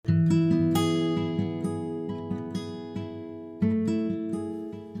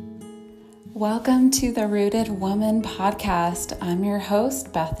Welcome to the Rooted Woman podcast. I'm your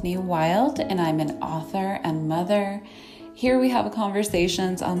host, Bethany Wild, and I'm an author and mother. Here we have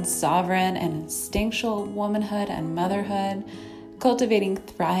conversations on sovereign and instinctual womanhood and motherhood, cultivating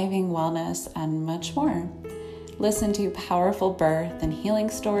thriving wellness, and much more. Listen to powerful birth and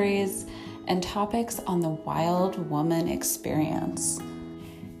healing stories and topics on the wild woman experience.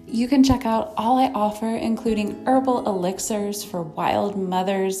 You can check out all I offer, including herbal elixirs for wild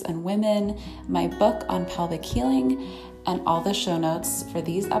mothers and women, my book on pelvic healing, and all the show notes for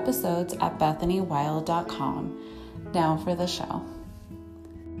these episodes at bethanywild.com. Now for the show.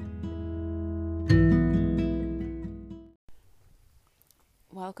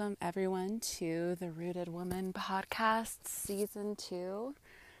 Welcome everyone to the Rooted Woman podcast, season 2.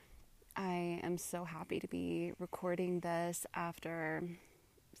 I am so happy to be recording this after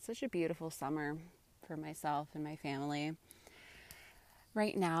such a beautiful summer for myself and my family.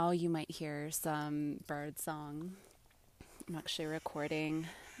 Right now you might hear some bird song. I'm actually recording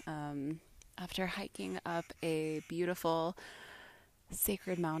after hiking up a beautiful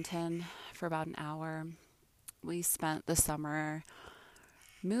sacred mountain for about an hour. We spent the summer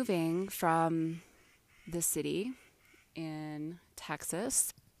moving from the city in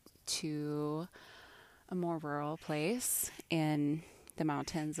Texas to a more rural place in the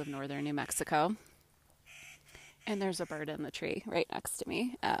mountains of northern New Mexico. And there's a bird in the tree right next to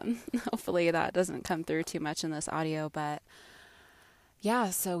me. Hopefully that doesn't come through too much in this audio, but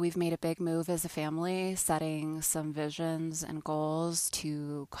yeah, so we've made a big move as a family, setting some visions and goals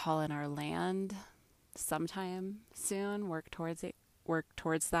to call in our land sometime soon, work towards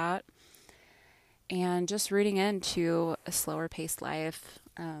that, and just rooting into a slower paced life.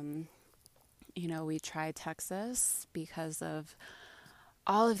 We tried Texas because of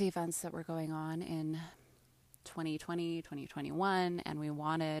all of the events that were going on in 2020, 2021, and we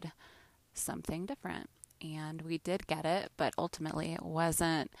wanted something different. And we did get it, but ultimately it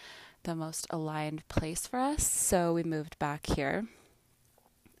wasn't the most aligned place for us. So we moved back here.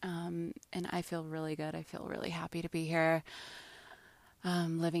 And I feel really good. I feel really happy to be here.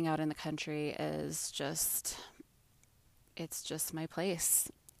 Living out in the country is it's just my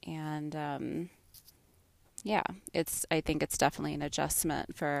place. And, I think it's definitely an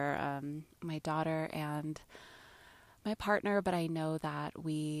adjustment for my daughter and my partner, but I know that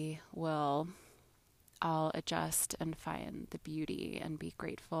we will all adjust and find the beauty and be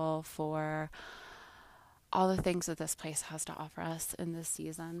grateful for all the things that this place has to offer us in this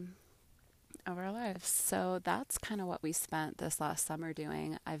season of our lives. So that's kind of what we spent this last summer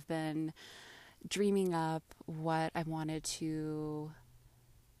doing. I've been dreaming up what I wanted to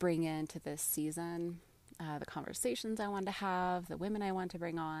bring into this season. The conversations I wanted to have, the women I want to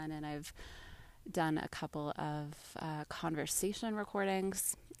bring on, and I've done a couple of conversation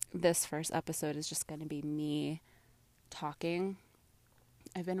recordings. This first episode is just going to be me talking.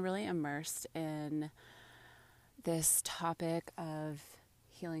 I've been really immersed in this topic of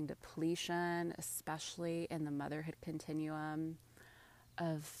healing depletion, especially in the motherhood continuum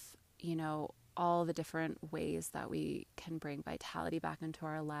of, all the different ways that we can bring vitality back into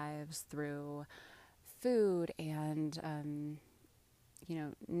our lives through food and,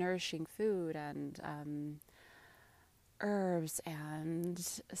 nourishing food and herbs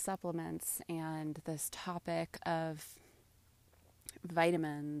and supplements, and this topic of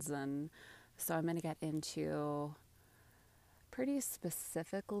vitamins. And so I'm going to get into pretty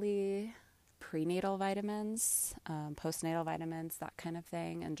specifically prenatal vitamins, postnatal vitamins, that kind of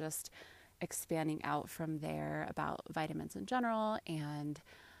thing, and just expanding out from there about vitamins in general and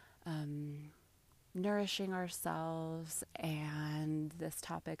nourishing ourselves and this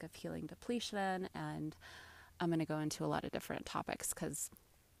topic of healing depletion. And I'm going to go into a lot of different topics because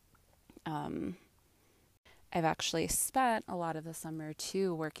I've actually spent a lot of the summer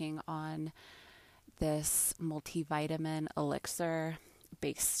too working on this multivitamin elixir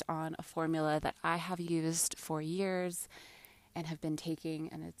based on a formula that I have used for years and have been taking,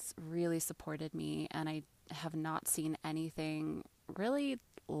 and it's really supported me, and I have not seen anything really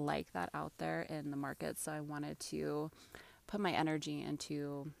like that out there in the market. So I wanted to put my energy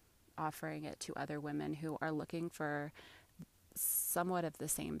into offering it to other women who are looking for somewhat of the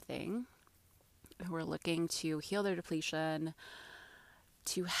same thing, who are looking to heal their depletion,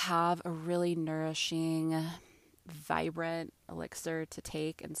 to have a really nourishing, vibrant elixir to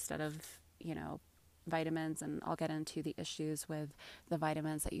take instead of, vitamins. And I'll get into the issues with the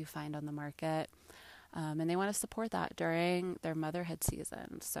vitamins that you find on the market. And they want to support that during their motherhood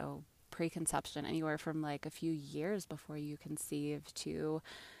season. So preconception, anywhere from like a few years before you conceive to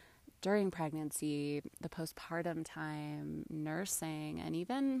during pregnancy, the postpartum time, nursing, and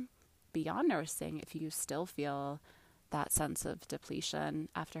even beyond nursing if you still feel that sense of depletion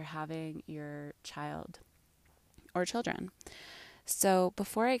after having your child or children. So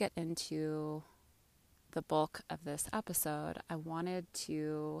before I get into the bulk of this episode, I wanted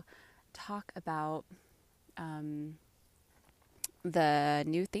to talk about the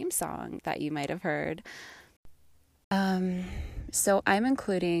new theme song that you might have heard. So I'm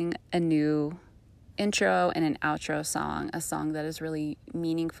including a new intro and an outro song, a song that is really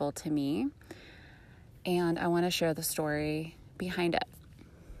meaningful to me. And I want to share the story behind it.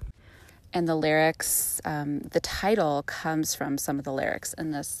 And the lyrics, the title comes from some of the lyrics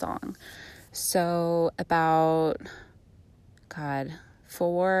in this song. So about, at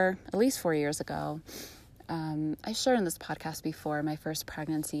least 4 years ago, I shared in this podcast before, my first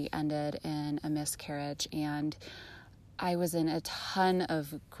pregnancy ended in a miscarriage, and I was in a ton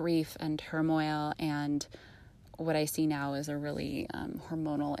of grief and turmoil, and what I see now is a really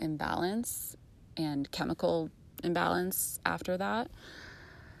hormonal imbalance and chemical imbalance after that.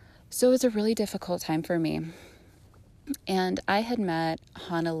 So it was a really difficult time for me. And I had met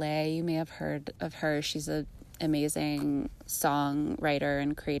Hannah Lay. You may have heard of her. She's an amazing songwriter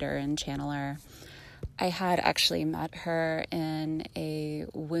and creator and channeler. I had actually met her in a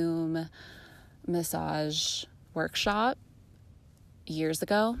womb massage workshop years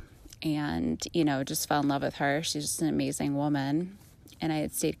ago, and, just fell in love with her. She's just an amazing woman. And I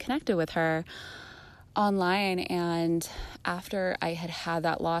had stayed connected with her online. And after I had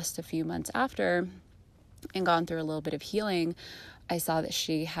that loss a few months after and gone through a little bit of healing, I saw that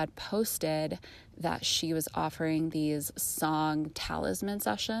she had posted that she was offering these song talisman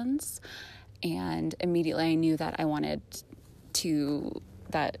sessions. And immediately I knew that I wanted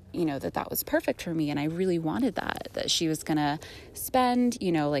that was perfect for me. And I really wanted that she was going to spend,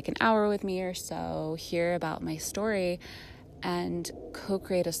 like an hour with me or so, hear about my story and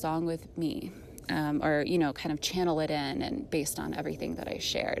co-create a song with me, or kind of channel it in and based on everything that I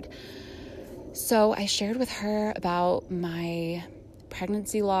shared. So I shared with her about my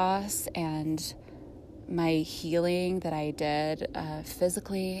pregnancy loss and my healing that I did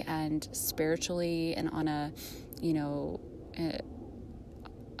physically and spiritually, and on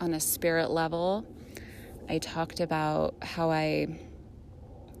a spirit level. I talked about how I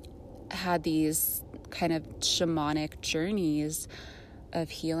had these kind of shamanic journeys of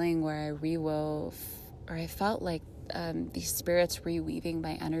healing where I felt like these spirits reweaving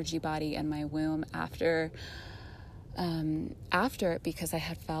my energy body and my womb after it, because I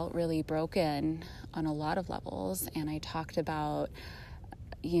had felt really broken on a lot of levels. And I talked about,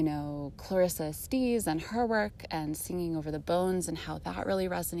 Clarissa Estes and her work and singing over the bones, and how that really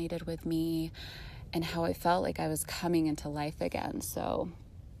resonated with me, and how I felt like I was coming into life again. So,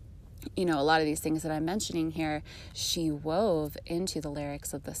 a lot of these things that I'm mentioning here, she wove into the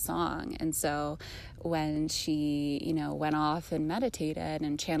lyrics of the song. And so when she, went off and meditated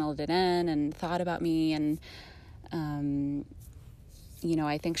and channeled it in and thought about me, and I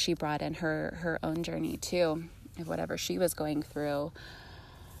think she brought in her own journey too, of whatever she was going through.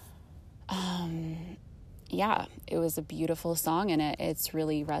 It was a beautiful song, and it's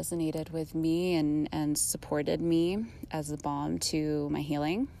really resonated with me and supported me as a balm to my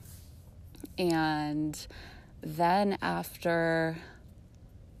healing. And then after,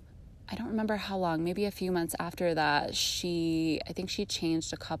 I don't remember how long, maybe a few months after that, I think she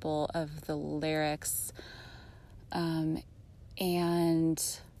changed a couple of the lyrics, and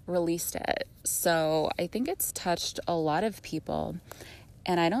released it. So I think it's touched a lot of people.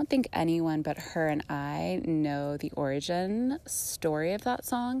 And I don't think anyone but her and I know the origin story of that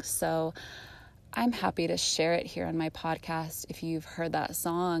song. So I'm happy to share it here on my podcast if you've heard that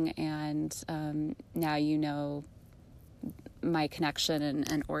song and now you know my connection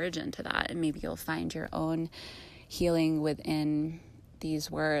and origin to that. And maybe you'll find your own healing within these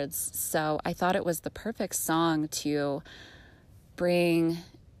words. So I thought it was the perfect song to bring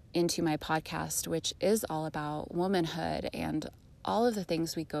into my podcast, which is all about womanhood and all of the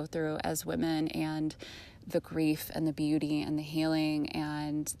things we go through as women, and the grief and the beauty and the healing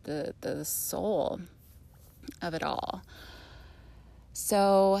and the soul of it all.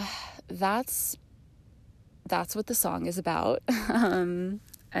 So that's what the song is about.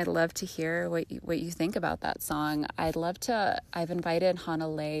 I'd love to hear what you think about that song. I've invited Hannah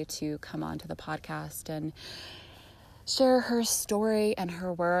Lay to come onto the podcast and share her story and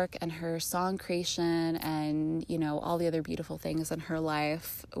her work and her song creation and, all the other beautiful things in her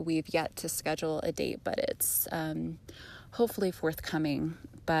life. We've yet to schedule a date, but it's hopefully forthcoming.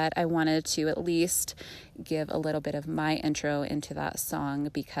 But I wanted to at least give a little bit of my intro into that song,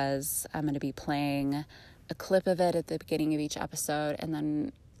 because I'm going to be playing a clip of it at the beginning of each episode, and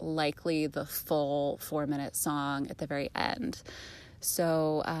then likely the full 4-minute song at the very end.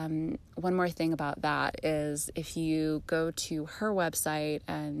 So one more thing about that is if you go to her website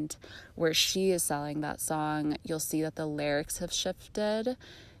and where she is selling that song, you'll see that the lyrics have shifted.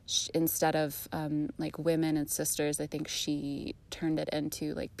 Instead of like women and sisters, I think she turned it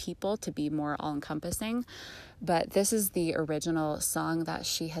into like people to be more all-encompassing. But this is the original song that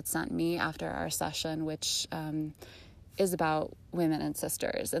she had sent me after our session, which is about women and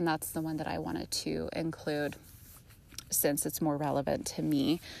sisters. And that's the one that I wanted to include since it's more relevant to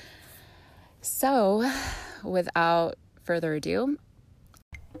me. So without further ado,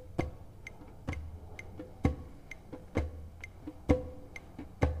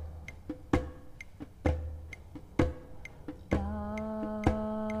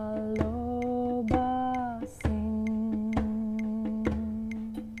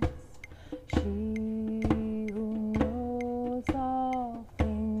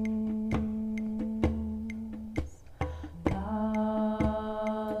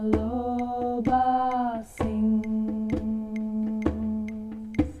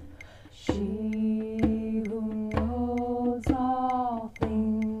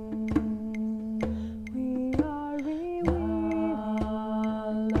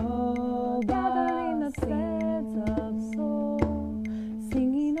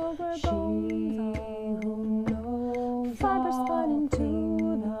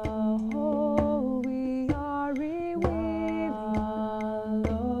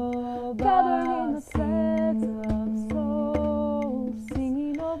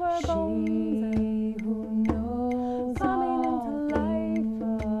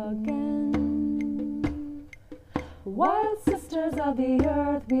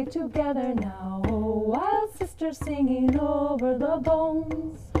 together now, oh, wild sisters singing over the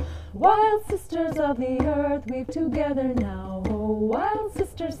bones. Wild sisters of the earth, weave together now, oh, wild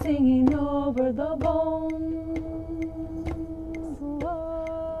sisters singing over the bones. Oh,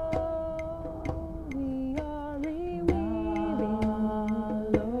 we are reweaving,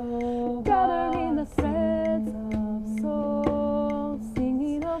 gathering the threads of soul,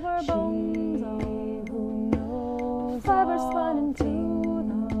 singing over bones. Oh, who knows, fibers spun into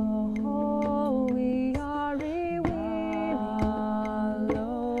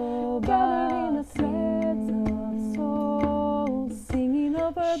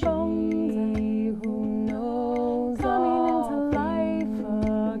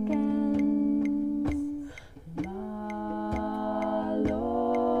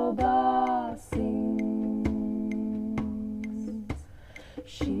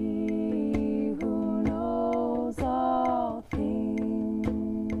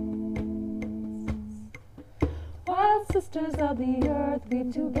sisters of the earth,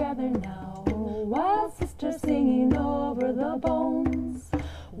 weave together now, oh, wild sisters singing over the bones.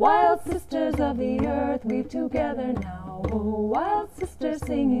 Wild sisters of the earth, weave together now, oh, wild sisters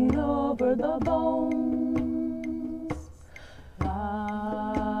singing over the bones.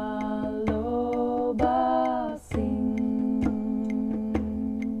 Valoba sings,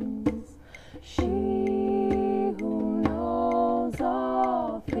 she who knows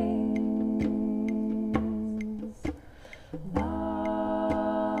all things.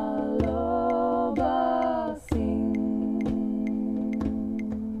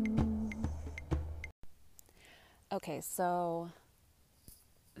 Okay, so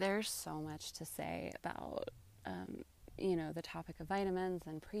there's so much to say about, the topic of vitamins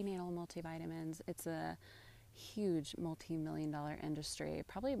and prenatal multivitamins. It's a huge multi-million-dollar industry,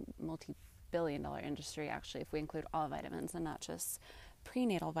 probably multi-billion-dollar industry, actually, if we include all vitamins and not just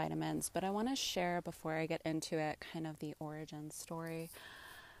prenatal vitamins. But I want to share, before I get into it, kind of the origin story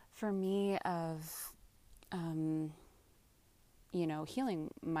for me of,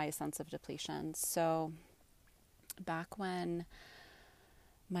 healing my sense of depletion. So back when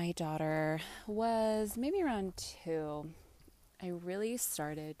my daughter was maybe around 2, I really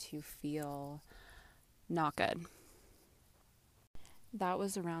started to feel not good. That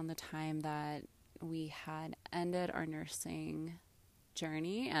was around the time that we had ended our nursing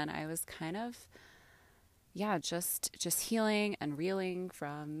journey, and I was kind of, just healing and reeling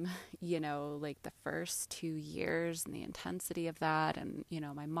from, like the first 2 years and the intensity of that, and,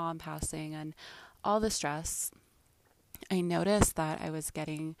 my mom passing and all the stress. I noticed that I was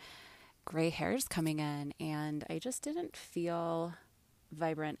getting gray hairs coming in, and I just didn't feel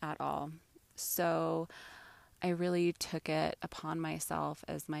vibrant at all. So I really took it upon myself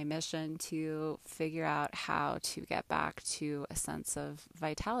as my mission to figure out how to get back to a sense of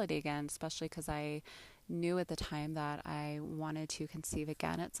vitality again, especially because I knew at the time that I wanted to conceive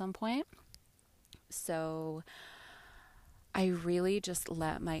again at some point. So I really just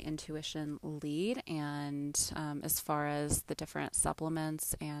let my intuition lead. And as far as the different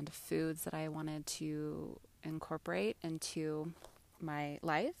supplements and foods that I wanted to incorporate into my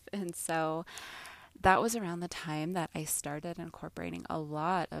life. And so that was around the time that I started incorporating a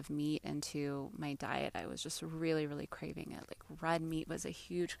lot of meat into my diet. I was just really, really craving it. Like red meat was a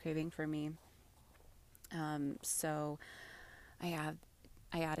huge craving for me. So I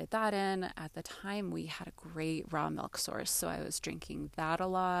added that in. At the time, we had a great raw milk source, so I was drinking that a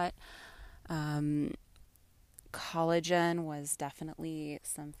lot. Um, Collagen was definitely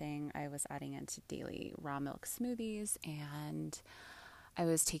something I was adding into daily raw milk smoothies, and I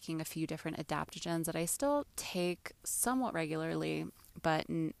was taking a few different adaptogens that I still take somewhat regularly, but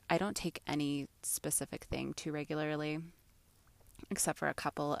I don't take any specific thing too regularly, except for a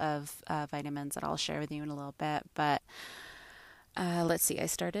couple of vitamins that I'll share with you in a little bit. But let's see, I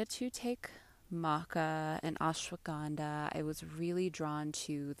started to take maca and ashwagandha. I was really drawn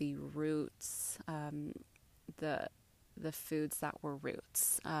to the roots, the the foods that were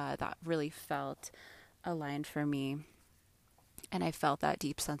roots that really felt aligned for me. And I felt that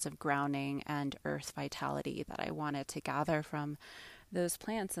deep sense of grounding and earth vitality that I wanted to gather from those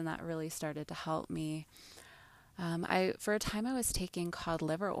plants, and that really started to help me. For a time, I was taking cod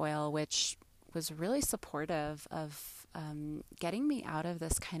liver oil, which was really supportive of getting me out of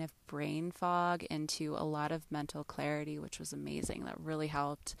this kind of brain fog into a lot of mental clarity, which was amazing. That really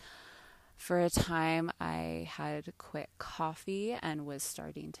helped. For a time, I had quit coffee and was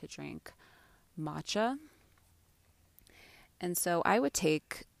starting to drink matcha. And so I would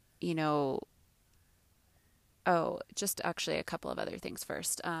take, just actually a couple of other things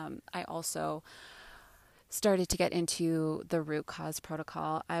first. I also started to get into the root cause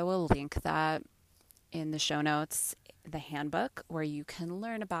protocol. I will link that in the show notes, the handbook, where you can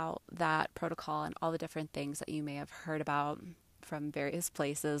learn about that protocol and all the different things that you may have heard about from various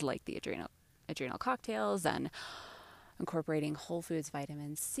places, like the adrenal cocktails and incorporating whole foods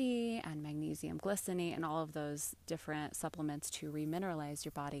vitamin C and magnesium glycinate and all of those different supplements to remineralize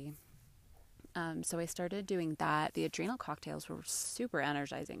your body. So I started doing that. The adrenal cocktails were super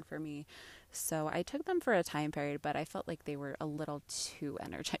energizing for me. So I took them for a time period, but I felt like they were a little too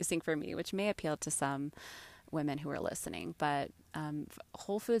energizing for me, which may appeal to some women who are listening. But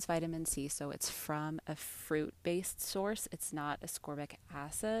whole foods vitamin C, so it's from a fruit-based source. It's not ascorbic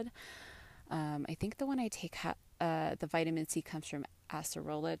acid. I think the one I take, the vitamin C comes from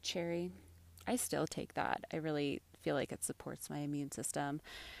acerola cherry. I still take that. I really feel like it supports my immune system.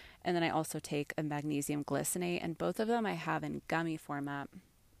 And then I also take a magnesium glycinate, and both of them I have in gummy format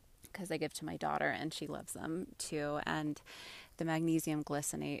because I give to my daughter and she loves them too. And the magnesium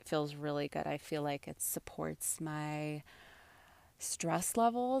glycinate feels really good. I feel like it supports my stress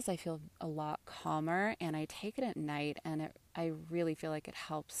levels. I feel a lot calmer, and I take it at night, and I really feel like it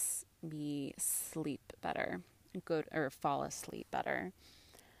helps me sleep better, fall asleep better.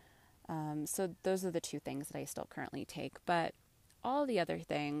 So those are the two things that I still currently take, but all the other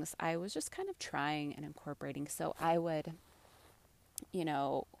things I was just kind of trying and incorporating. So I would,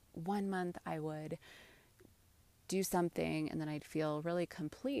 1 month I would do something, and then I'd feel really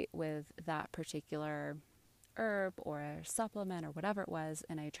complete with that particular herb or supplement or whatever it was,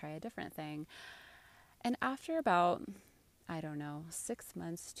 and I try a different thing. And after about, 6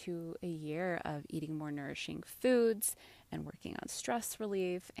 months to a year of eating more nourishing foods and working on stress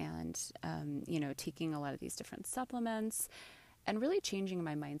relief and, taking a lot of these different supplements and really changing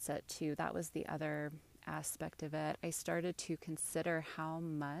my mindset too, that was the other aspect of it. I started to consider how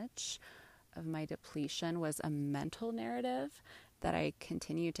much of my depletion was a mental narrative that I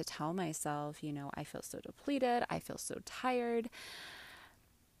continued to tell myself, I feel so depleted, I feel so tired,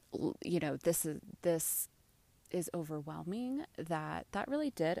 this is overwhelming, that really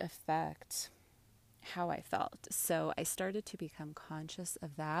did affect how I felt. So I started to become conscious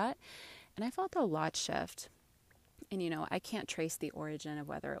of that, and I felt a lot shift. And, I can't trace the origin of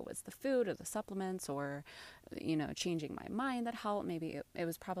whether it was the food or the supplements or, changing my mind that helped. Maybe it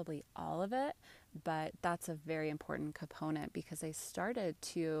was probably all of it, but that's a very important component because I started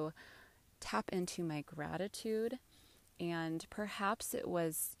to tap into my gratitude, and perhaps it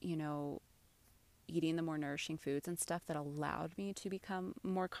was, eating the more nourishing foods and stuff that allowed me to become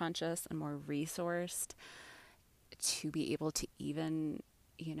more conscious and more resourced to be able to even,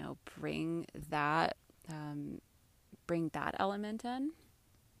 bring that element in.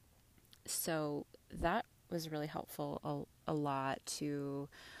 So that was really helpful a lot to,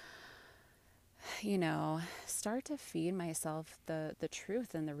 start to feed myself the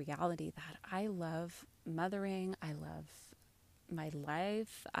truth and the reality that I love mothering. I love my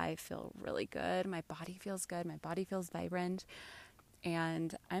life. I feel really good. My body feels good. My body feels vibrant.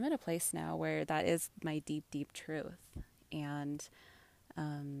 And I'm in a place now where that is my deep, deep truth. And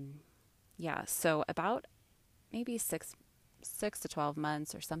so about maybe six to 12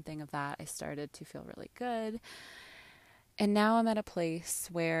 months or something of that, I started to feel really good. And now I'm at a place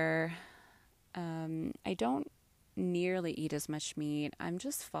where I don't nearly eat as much meat. I'm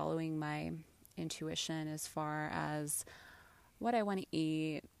just following my intuition as far as what I want to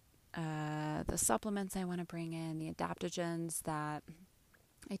eat, the supplements I want to bring in, the adaptogens that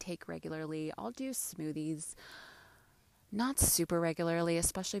I take regularly. I'll do smoothies, not super regularly,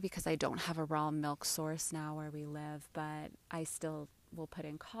 especially because I don't have a raw milk source now where we live, but I still will put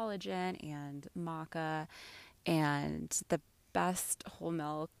in collagen and maca and the best whole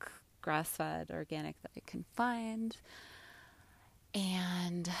milk, grass-fed, organic that I can find,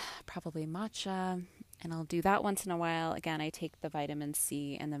 and probably matcha. And I'll do that once in a while. Again, I take the vitamin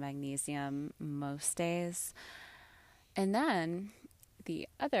C and the magnesium most days. And then the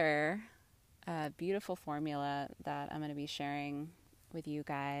other beautiful formula that I'm going to be sharing with you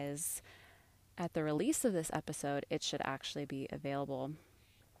guys at the release of this episode, it should actually be available.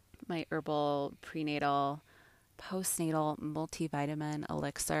 My herbal prenatal, postnatal multivitamin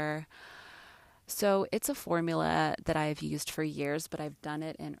elixir. So it's a formula that I've used for years, but I've done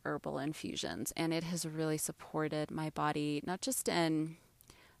it in herbal infusions, and it has really supported my body, not just in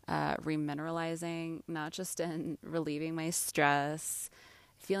remineralizing, not just in relieving my stress,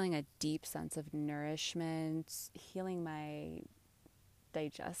 feeling a deep sense of nourishment, healing my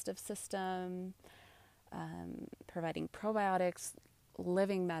digestive system, providing probiotics,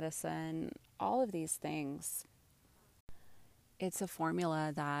 living medicine, all of these things. It's a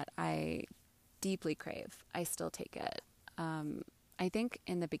formula that I deeply crave. I still take it. I think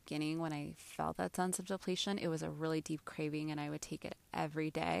in the beginning when I felt that sense of depletion, it was a really deep craving and I would take it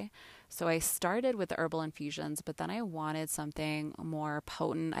every day. So I started with the herbal infusions, but then I wanted something more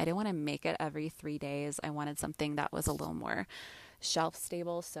potent. I didn't want to make it every 3 days. I wanted something that was a little more shelf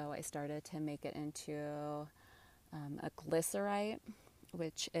stable. So I started to make it into a glycerite,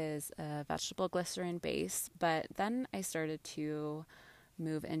 which is a vegetable glycerin base. But then I started to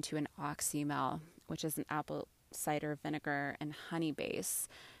move into an oxymel, which is an apple cider vinegar and honey base.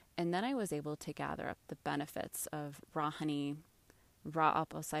 And then I was able to gather up the benefits of raw honey, raw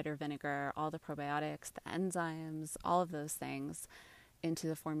apple cider vinegar, all the probiotics, the enzymes, all of those things into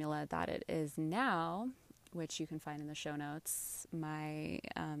the formula that it is now, which you can find in the show notes, my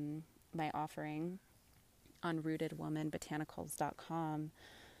offering on rootedwomanbotanicals.com.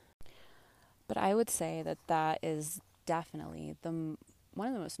 But I would say that that is definitely one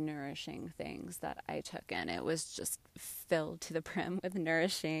of the most nourishing things that I took in. It was just filled to the brim with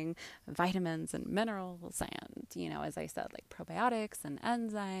nourishing vitamins and minerals and, as I said, like probiotics and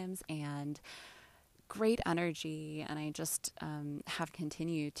enzymes and great energy. And I just have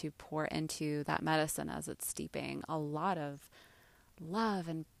continued to pour into that medicine as it's steeping a lot of love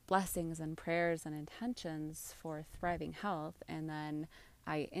and blessings and prayers and intentions for thriving health. And then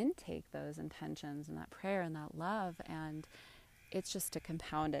I intake those intentions and that prayer and that love, and it's just a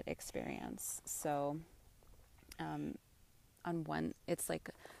compounded experience. So it's like,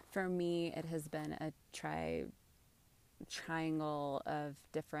 for me, it has been a triangle of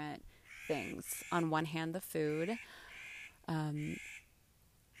different things. On one hand, the food,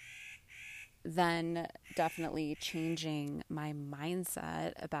 then definitely changing my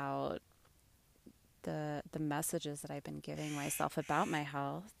mindset about the messages that I've been giving myself about my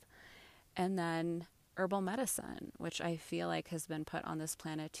health, and then herbal medicine, which I feel like has been put on this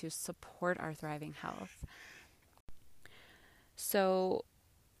planet to support our thriving health. So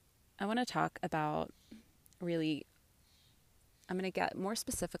I want to talk about I'm going to get more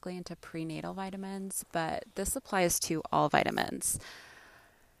specifically into prenatal vitamins, but this applies to all vitamins.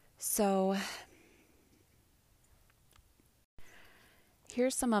 So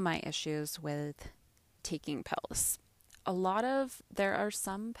here's some of my issues with taking pills. There are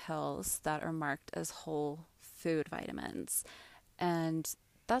some pills that are marked as whole food vitamins, and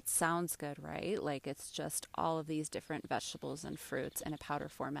that sounds good, right? Like it's just all of these different vegetables and fruits in a powder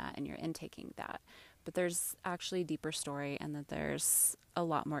format and you're intaking that. But there's actually a deeper story, and that there's a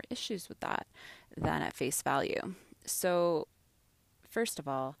lot more issues with that than at face value. So first of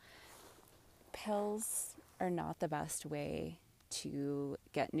all, pills are not the best way to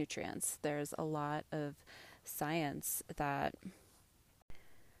get nutrients. There's a lot of science that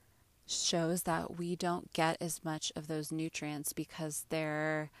shows that we don't get as much of those nutrients because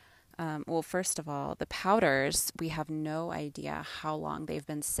they're, first of all, the powders, we have no idea how long they've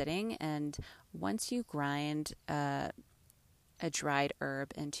been sitting. And once you grind a a dried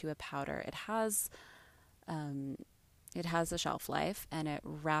herb into a powder, it has a shelf life and it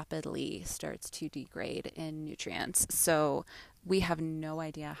rapidly starts to degrade in nutrients. So we have no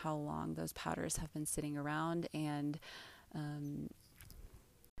idea how long those powders have been sitting around, and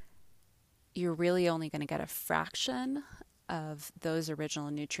you're really only going to get a fraction of those original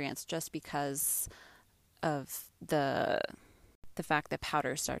nutrients just because of the fact that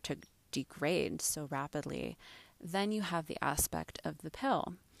powders start to degrade so rapidly. Then you have the aspect of the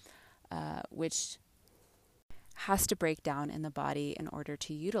pill, which has to break down in the body in order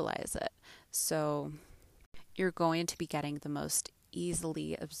to utilize it. So you're going to be getting the most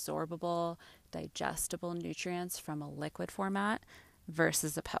easily absorbable, digestible nutrients from a liquid format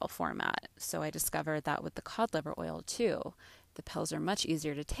versus a pill format. So I discovered that with the cod liver oil too. The pills are much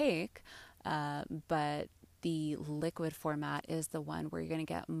easier to take, but the liquid format is the one where you're going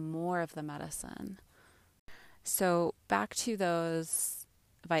to get more of the medicine. So back to those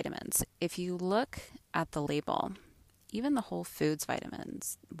vitamins. If you look at the label, even the Whole Foods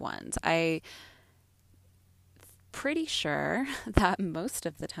vitamins ones, I'm pretty sure that most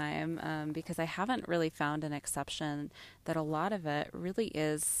of the time, because I haven't really found an exception, that a lot of it really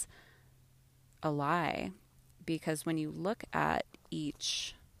is a lie. Because when you look at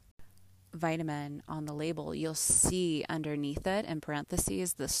each vitamin on the label, you'll see underneath it in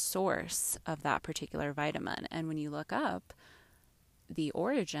parentheses the source of that particular vitamin. And when you look up the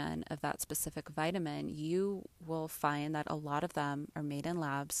origin of that specific vitamin, you will find that a lot of them are made in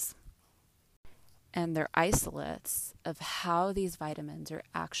labs, and they're isolates of how these vitamins are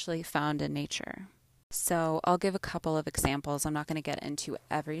actually found in nature. So I'll give a couple of examples. I'm not going to get into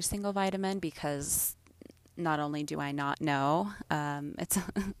every single vitamin because not only do I not know,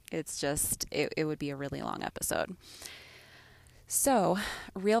 it would be a really long episode. So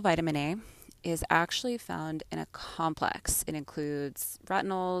real vitamin A is actually found in a complex. It includes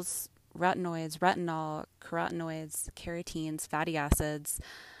retinols, retinoids, retinol, carotenoids, carotenes, fatty acids,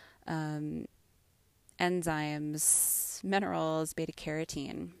 enzymes, minerals, beta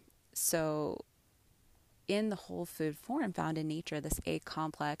carotene. So in the whole food form found in nature, this A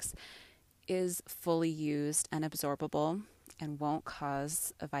complex is fully used and absorbable and won't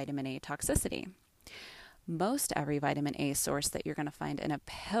cause a vitamin A toxicity. Most every vitamin A source that you're going to find in a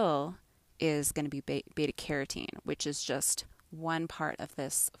pill is going to be beta carotene, which is just one part of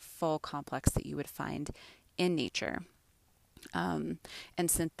this full complex that you would find in nature. And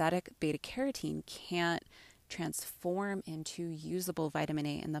synthetic beta carotene can't transform into usable vitamin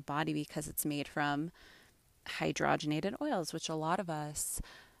A in the body because it's made from hydrogenated oils, which a lot of us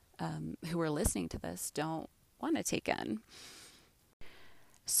who are listening to this don't want to take in.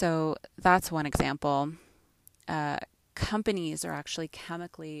 So that's one example. Companies are actually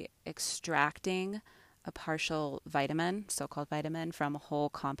chemically extracting a partial vitamin, so-called vitamin, from a whole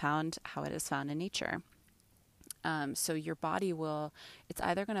compound, how it is found in nature. So your body it's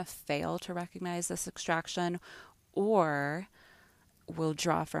either going to fail to recognize this extraction or will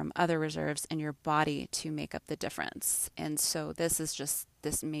draw from other reserves in your body to make up the difference. And so this is just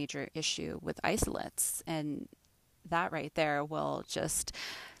this major issue with isolates. And that right there will just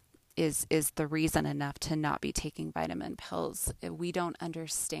is the reason enough to not be taking vitamin pills. We don't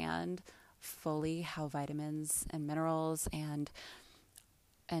understand fully how vitamins and minerals and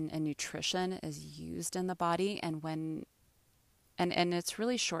nutrition is used in the body, and it's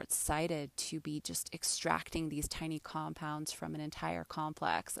really short-sighted to be just extracting these tiny compounds from an entire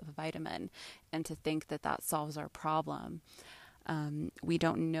complex of a vitamin and to think that that solves our problem. We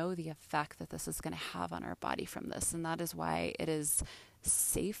don't know the effect that this is going to have on our body from this, and that is why it is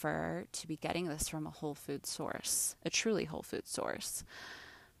safer to be getting this from a whole food source, a truly whole food source.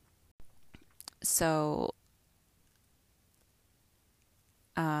 So,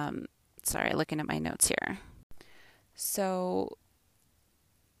 sorry, looking at my notes here. So,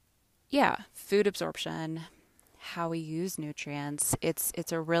 yeah, food absorption, how we use nutrients,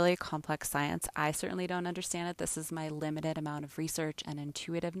 it's a really complex science. I certainly don't understand it. This is my limited amount of research and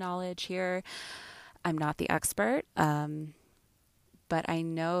intuitive knowledge here. I'm not the expert, but I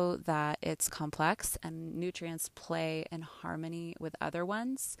know that it's complex and nutrients play in harmony with other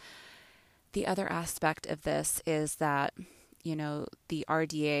ones. The other aspect of this is that, the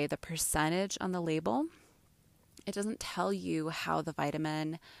RDA, the percentage on the label, it doesn't tell you how the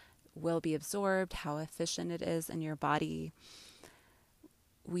vitamin will be absorbed, how efficient it is in your body.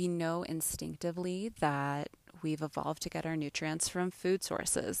 We know instinctively that we've evolved to get our nutrients from food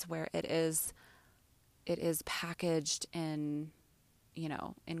sources where it is packaged in,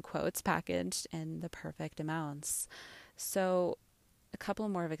 in quotes, packaged in the perfect amounts. So a couple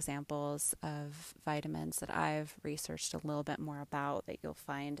more of examples of vitamins that I've researched a little bit more about that you'll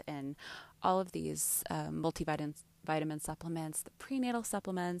find in all of these vitamin supplements, the prenatal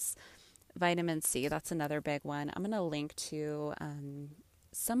supplements. Vitamin C, that's another big one. I'm going to link to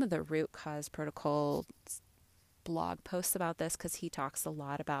some of the Root Cause Protocol blog posts about this because he talks a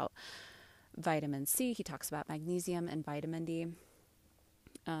lot about vitamin C. He talks about magnesium and vitamin D.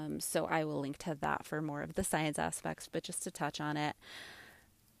 So I will link to that for more of the science aspects, but just to touch on it,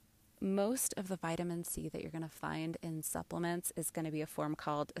 most of the vitamin C that you're going to find in supplements is going to be a form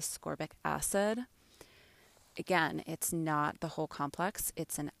called ascorbic acid. Again, it's not the whole complex.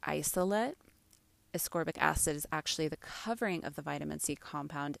 It's an isolate. Ascorbic acid is actually the covering of the vitamin C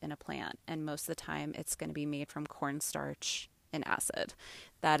compound in a plant, and most of the time it's going to be made from cornstarch and acid.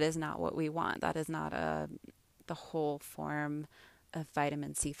 That is not what we want. That is not the whole form of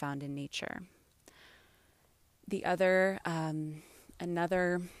vitamin C found in nature. The other,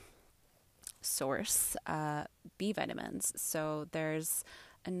 another source, B vitamins. So there's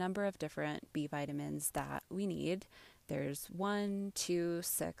a number of different B vitamins that we need. There's 1, 2,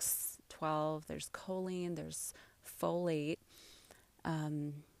 6, 12. There's choline. There's folate.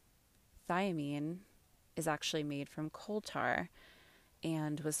 Thiamine is actually made from coal tar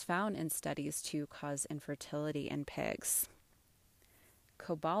and was found in studies to cause infertility in pigs.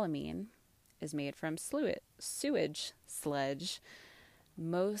 Cobalamin is made from sewage sludge.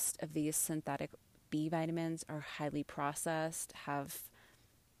 Most of these synthetic B vitamins are highly processed, have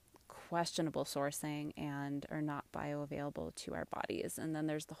questionable sourcing, and are not bioavailable to our bodies. And then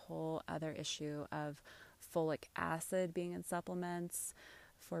there's the whole other issue of folic acid being in supplements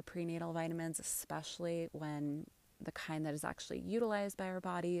for prenatal vitamins, especially when the kind that is actually utilized by our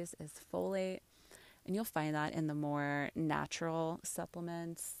bodies is folate. And you'll find that in the more natural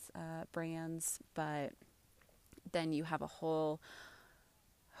supplements brands, but then you have a whole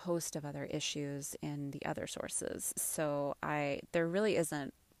host of other issues in the other sources. So there really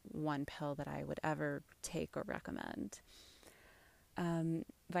isn't one pill that I would ever take or recommend.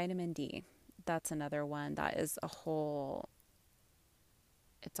 Vitamin D, that's another one that is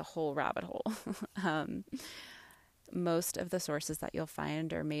it's a whole rabbit hole. Most of the sources that you'll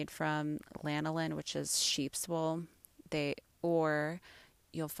find are made from lanolin, which is sheep's wool. Or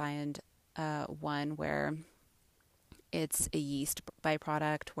you'll find one where it's a yeast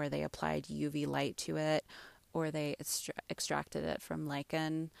byproduct where they applied UV light to it, or they extracted it from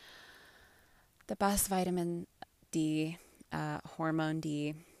lichen. The best vitamin D, hormone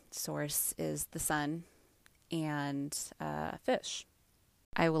D source is the sun and fish.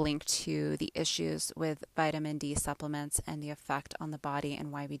 I will link to the issues with vitamin D supplements and the effect on the body and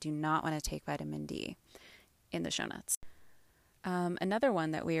why we do not want to take vitamin D in the show notes. Another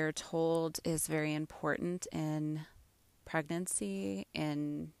one that we are told is very important in pregnancy,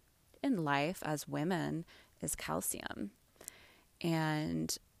 in life as women, is calcium.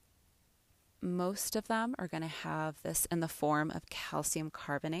 And most of them are going to have this in the form of calcium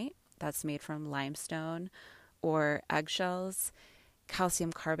carbonate that's made from limestone or eggshells.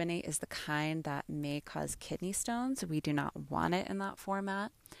 Calcium carbonate is the kind that may cause kidney stones. We do not want it in that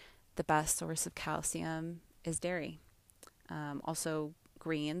format. The best source of calcium is dairy. Also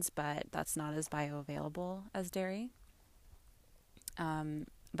greens, but that's not as bioavailable as dairy.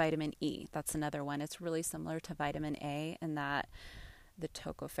 Vitamin E, that's another one. It's really similar to vitamin A in that the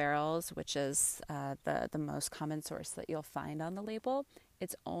tocopherols, which is the most common source that you'll find on the label,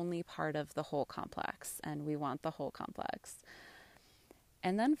 it's only part of the whole complex, and we want the whole complex.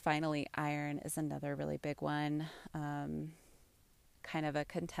 And then finally, iron is another really big one, kind of a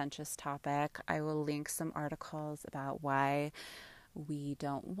contentious topic. I will link some articles about why we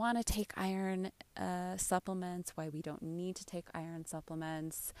don't want to take iron supplements, why we don't need to take iron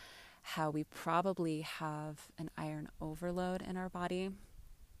supplements, how we probably have an iron overload in our body.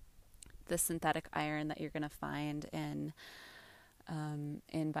 The synthetic iron that you're going to find in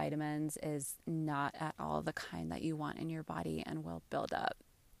vitamins is not at all the kind that you want in your body and will build up.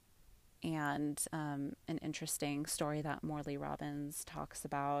 And an interesting story that Morley Robbins talks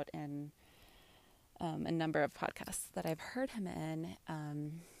about in a number of podcasts that I've heard him in,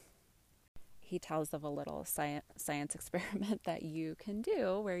 he tells of a little science experiment that you can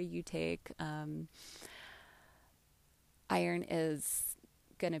do where you take iron is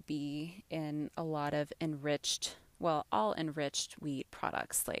going to be in a lot of all enriched wheat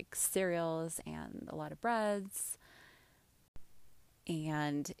products like cereals and a lot of breads.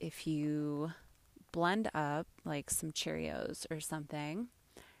 And if you blend up like some Cheerios or something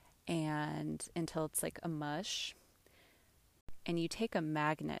and until it's like a mush, and you take a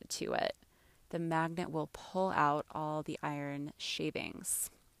magnet to it, the magnet will pull out all the iron shavings.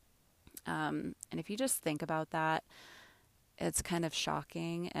 And if you just think about that, it's kind of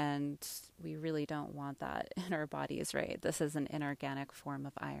shocking, and we really don't want that in our bodies, right? This is an inorganic form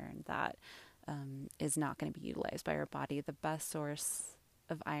of iron that is not going to be utilized by our body. The best source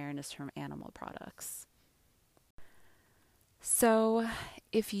of iron is from animal products. So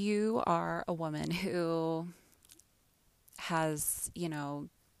if you are a woman who has,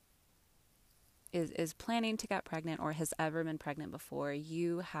 is planning to get pregnant or has ever been pregnant before,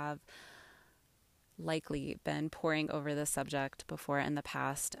 you have likely been poring over this subject before in the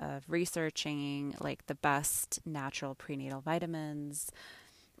past of researching like the best natural prenatal vitamins,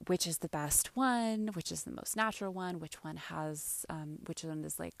 which is the best one, which is the most natural one, which one is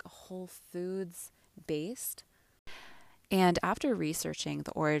like whole foods based. And after researching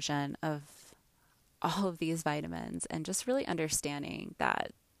the origin of all of these vitamins and just really understanding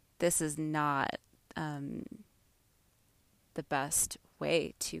that this is not the best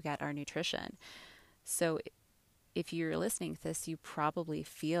way to get our nutrition. So if you're listening to this, you probably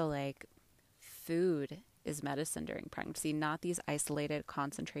feel like food is medicine during pregnancy, not these isolated,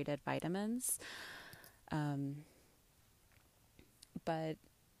 concentrated vitamins. But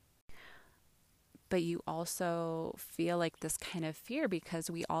you also feel like this kind of fear because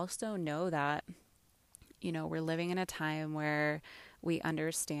we also know that, we're living in a time where we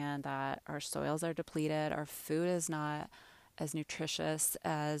understand that our soils are depleted, our food is not as nutritious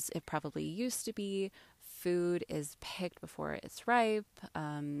as it probably used to be. Food is picked before it's ripe.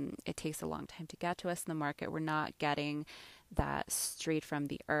 It takes a long time to get to us in the market. We're not getting that straight from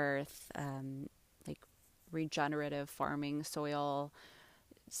the earth, like regenerative farming soil,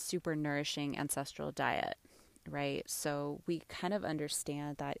 super nourishing ancestral diet, right? So we kind of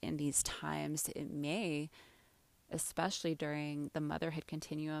understand that in these times it may, especially during the motherhood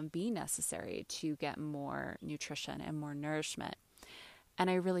continuum, be necessary to get more nutrition and more nourishment. And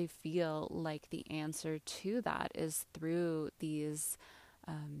I really feel like the answer to that is through these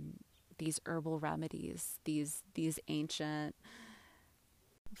herbal remedies, these ancient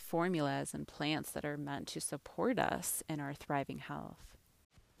formulas and plants that are meant to support us in our thriving health.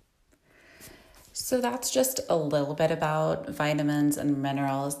 So that's just a little bit about vitamins and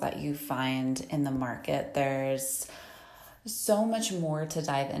minerals that you find in the market. There's so much more to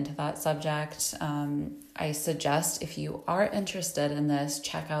dive into that subject. I suggest if you are interested in this,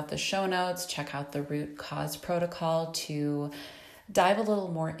 check out the show notes, check out the root cause protocol to dive a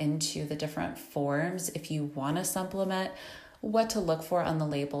little more into the different forms. If you want to supplement, what to look for on the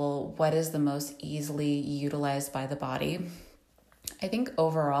label, what is the most easily utilized by the body. I think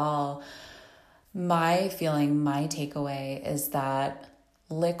overall, my takeaway is that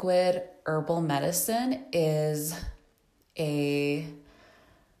liquid herbal medicine is a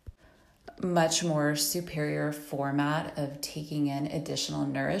much more superior format of taking in additional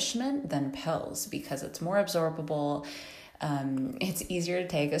nourishment than pills because it's more absorbable. It's easier to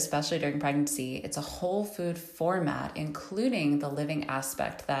take, especially during pregnancy. It's a whole food format, including the living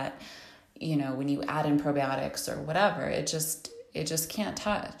aspect that, when you add in probiotics or whatever, it just can't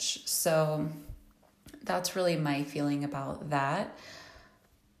touch. So that's really my feeling about that.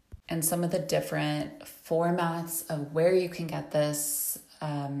 And some of the different formats of where you can get this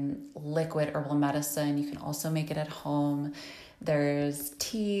liquid herbal medicine. You can also make it at home. There's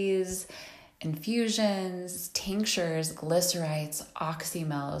teas, infusions, tinctures, glycerites,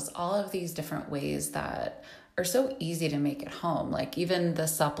 oxymels, all of these different ways that are so easy to make at home. Like even the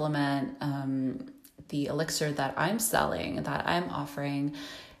supplement, the elixir that I'm selling, that I'm offering,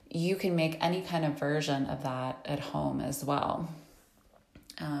 you can make any kind of version of that at home as well.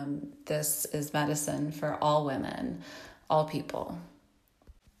 This is medicine for all women, all people.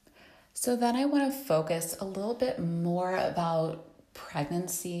 So then I want to focus a little bit more about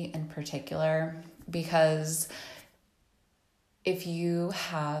pregnancy in particular, because if you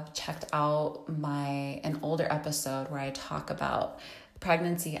have checked out an older episode where I talk about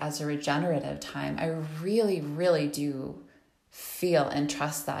pregnancy as a regenerative time, I really, really do feel and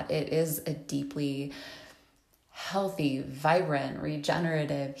trust that it is a deeply healthy, vibrant,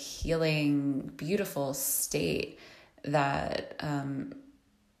 regenerative, healing, beautiful state that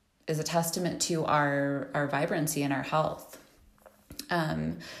is a testament to our vibrancy and our health.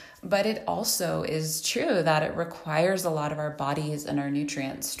 But it also is true that it requires a lot of our bodies and our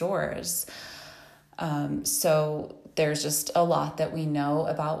nutrient stores. So there's just a lot that we know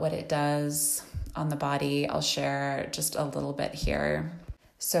about what it does on the body. I'll share just a little bit here.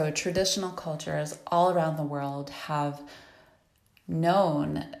 So traditional cultures all around the world have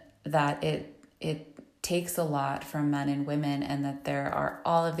known that it takes a lot from men and women, and that there are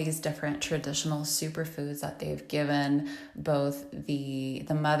all of these different traditional superfoods that they've given both the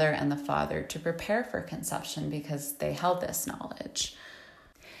mother and the father to prepare for conception because they held this knowledge.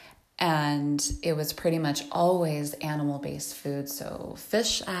 And it was pretty much always animal-based food, so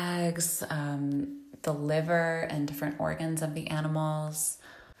fish eggs, the liver and different organs of the animals,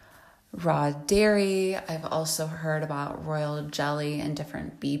 raw dairy. I've also heard about royal jelly and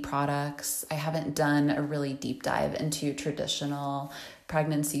different bee products. I haven't done a really deep dive into traditional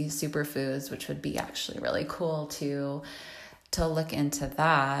pregnancy superfoods, which would be actually really cool to look into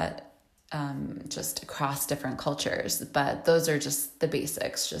that, just across different cultures. But those are just the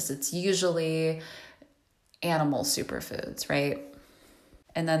basics. Just it's usually animal superfoods, right?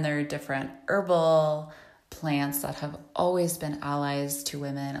 And then there are different herbal plants that have always been allies to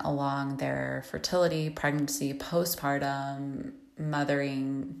women along their fertility, pregnancy, postpartum,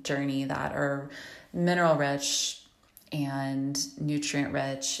 mothering journey that are mineral rich and nutrient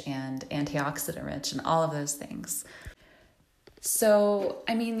rich and antioxidant rich and all of those things. So,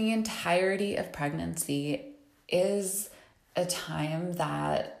 I mean, the entirety of pregnancy is a time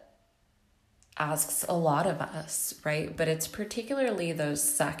that asks a lot of us, right? But it's particularly those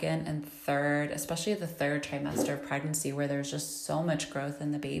second and third, especially the third trimester of pregnancy, where there's just so much growth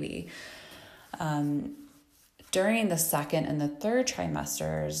in the baby. During the second and the third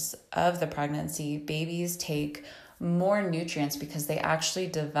trimesters of the pregnancy, babies take more nutrients because they actually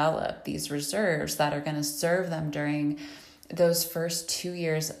develop these reserves that are going to serve them during those first 2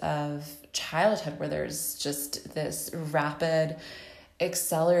 years of childhood, where there's just this rapid,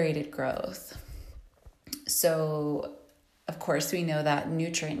 accelerated growth. So, of course, we know that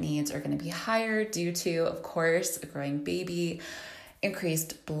nutrient needs are going to be higher due to, of course, a growing baby,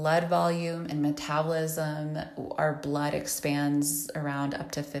 increased blood volume and metabolism. Our blood expands around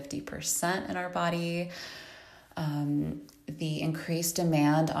up to 50% in our body. The increased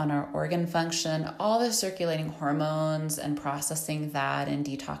demand on our organ function, all the circulating hormones and processing that and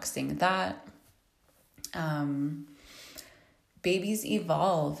detoxing that. Babies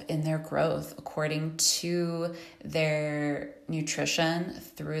evolve in their growth according to their nutrition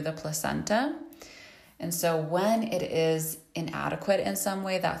through the placenta. And so when it is inadequate in some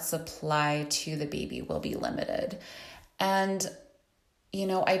way, that supply to the baby will be limited. And, you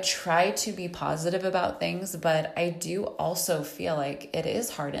know, I try to be positive about things, but I do also feel like it is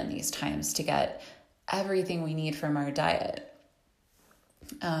hard in these times to get everything we need from our diet.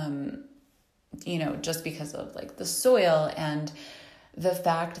 You know, just because of like the soil and the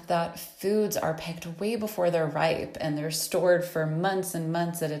fact that foods are picked way before they're ripe and they're stored for months and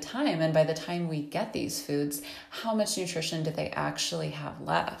months at a time. And by the time we get these foods, how much nutrition do they actually have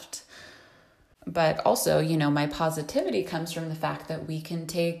left? But also, you know, my positivity comes from the fact that we can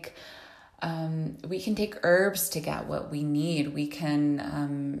take herbs to get what we need. We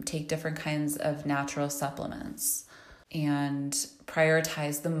can take different kinds of natural supplements and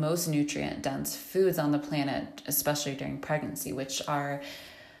prioritize the most nutrient-dense foods on the planet, especially during pregnancy, which are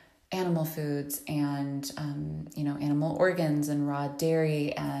animal foods and, animal organs and raw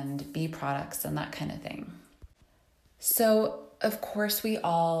dairy and bee products and that kind of thing. So, of course, we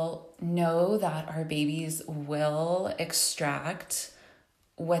all know that our babies will extract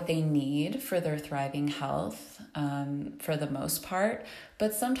what they need for their thriving health, for the most part,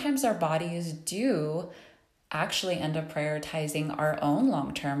 but sometimes our bodies do actually end up prioritizing our own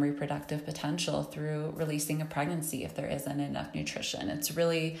long-term reproductive potential through releasing a pregnancy if there isn't enough nutrition.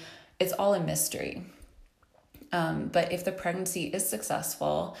 It's all a mystery. But if the pregnancy is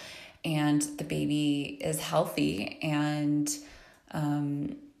successful and the baby is healthy and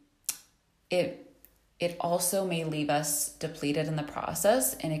it also may leave us depleted in the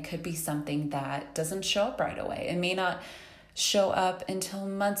process, and it could be something that doesn't show up right away. It may not show up until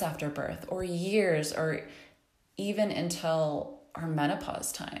months after birth or years or even until our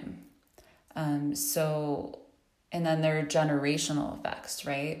menopause time. And then there are generational effects,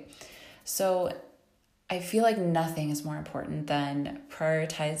 right? So I feel like nothing is more important than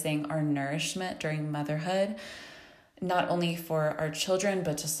prioritizing our nourishment during motherhood, not only for our children,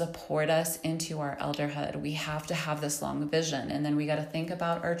 but to support us into our elderhood. We have to have this long vision. And then we got to think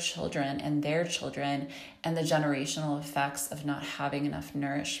about our children and their children and the generational effects of not having enough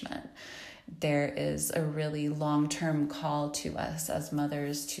nourishment. There is a really long-term call to us as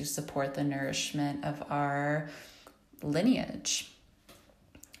mothers to support the nourishment of our lineage.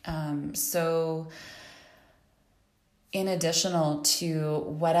 So in addition to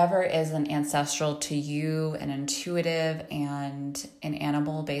whatever is an ancestral to you, an intuitive and an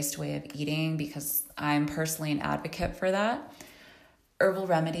animal-based way of eating, because I'm personally an advocate for that, herbal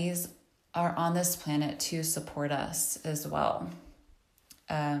remedies are on this planet to support us as well.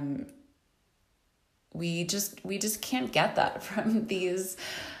 We just can't get that from these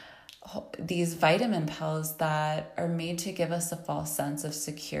vitamin pills that are made to give us a false sense of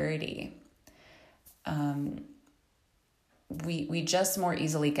security. We just more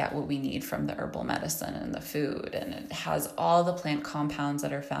easily get what we need from the herbal medicine and the food, and it has all the plant compounds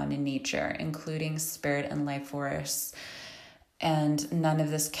that are found in nature, including spirit and life force. And none of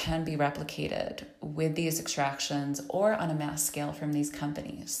this can be replicated with these extractions or on a mass scale from these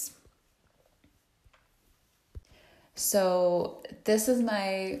companies. So this is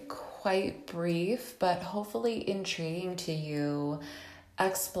my quite brief, but hopefully intriguing to you,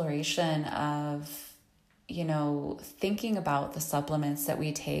 exploration of, thinking about the supplements that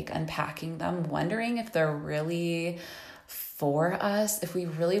we take, unpacking them, wondering if they're really for us, if we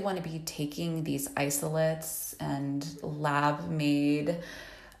really want to be taking these isolates and lab-made,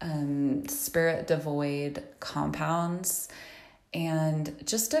 spirit-devoid compounds, and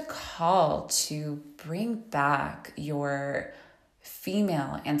just a call to bring back your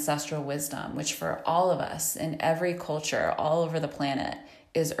female ancestral wisdom, which for all of us in every culture all over the planet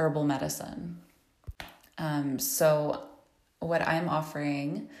is herbal medicine. So what I'm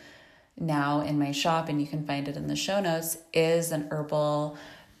offering now in my shop, and you can find it in the show notes, is an herbal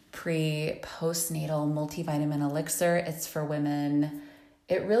pre-postnatal multivitamin elixir. It's for women.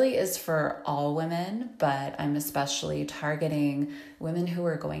 It really is for all women, but I'm especially targeting women who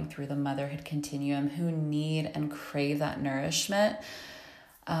are going through the motherhood continuum, who need and crave that nourishment.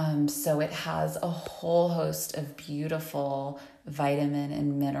 So it has a whole host of beautiful vitamin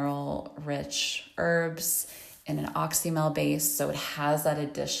and mineral rich herbs in an oxymel base. So it has that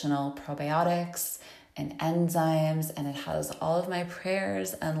additional probiotics and enzymes, and it has all of my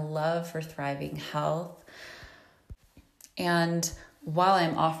prayers and love for thriving health. And while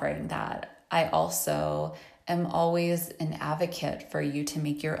I'm offering that, I also am always an advocate for you to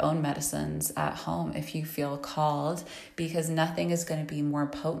make your own medicines at home if you feel called, because nothing is going to be more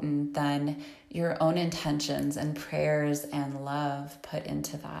potent than your own intentions and prayers and love put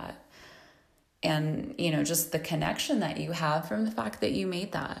into that. And, just the connection that you have from the fact that you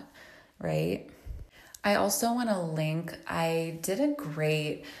made that, right? I also want to link, I took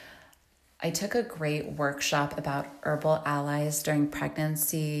a great workshop about herbal allies during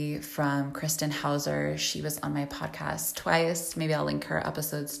pregnancy from Kristen Hauser. She was on my podcast twice. Maybe I'll link her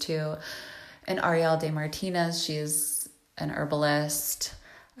episodes too. And Ariel de Martinez, she's an herbalist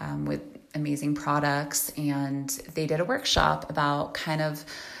with amazing products. And they did a workshop about kind of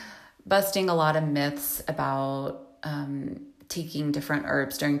busting a lot of myths about taking different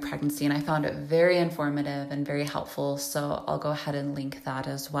herbs during pregnancy. And I found it very informative and very helpful. So I'll go ahead and link that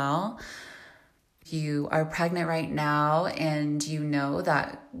as well. If you are pregnant right now and you know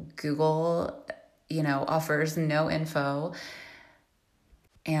that Google, offers no info,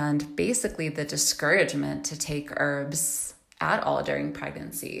 and basically the discouragement to take herbs at all during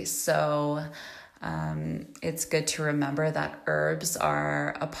pregnancy. So it's good to remember that herbs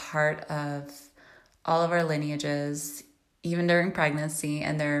are a part of all of our lineages, even during pregnancy,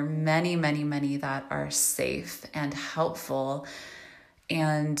 and there are many, many, many that are safe and helpful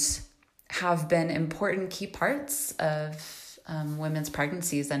and have been important key parts of women's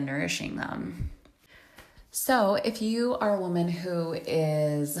pregnancies and nourishing them. So if you are a woman who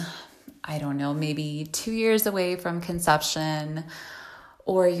is, maybe 2 years away from conception,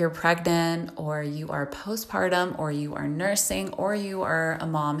 or you're pregnant, or you are postpartum, or you are nursing, or you are a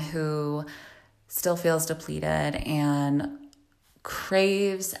mom who still feels depleted and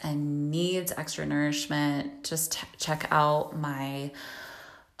craves and needs extra nourishment, just check out my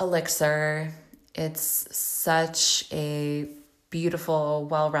elixir. It's such a beautiful,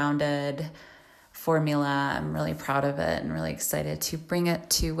 well-rounded formula. I'm really proud of it and really excited to bring it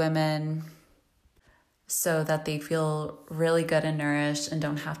to women so that they feel really good and nourished and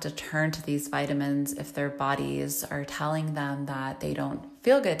don't have to turn to these vitamins if their bodies are telling them that they don't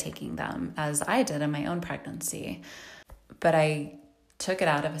feel good taking them, as I did in my own pregnancy. But I took it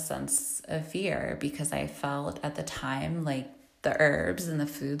out of a sense of fear because I felt at the time like the herbs and the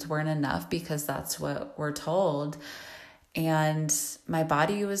foods weren't enough because that's what we're told. And my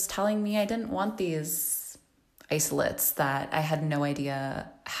body was telling me I didn't want these isolates that I had no idea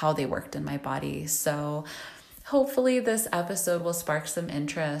how they worked in my body. So hopefully this episode will spark some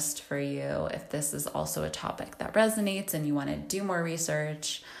interest for you if this is also a topic that resonates and you want to do more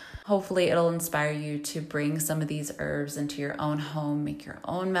research. Hopefully it'll inspire you to bring some of these herbs into your own home, make your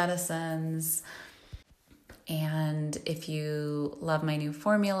own medicines. And if you love my new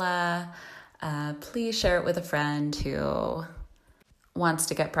formula, please share it with a friend who wants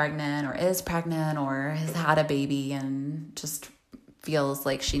to get pregnant or is pregnant or has had a baby and just feels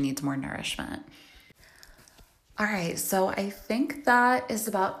like she needs more nourishment. All right, so I think that is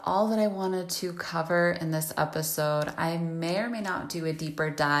about all that I wanted to cover in this episode. I may or may not do a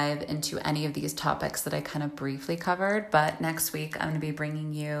deeper dive into any of these topics that I kind of briefly covered, but next week I'm going to be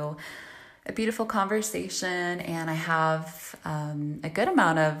bringing you a beautiful conversation, and I have a good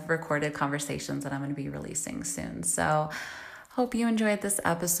amount of recorded conversations that I'm going to be releasing soon. So hope you enjoyed this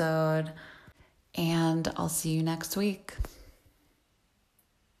episode, and I'll see you next week.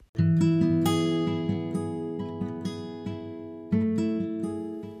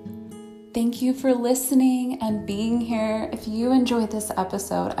 Thank you for listening and being here. If you enjoyed this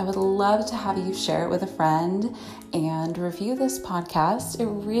episode, I would love to have you share it with a friend and review this podcast. It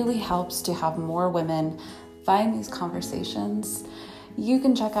really helps to have more women find these conversations. You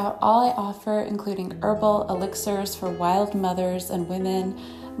can check out all I offer, including herbal elixirs for wild mothers and women,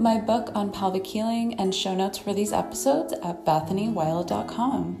 my book on pelvic healing, and show notes for these episodes at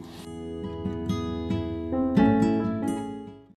bethanywild.com.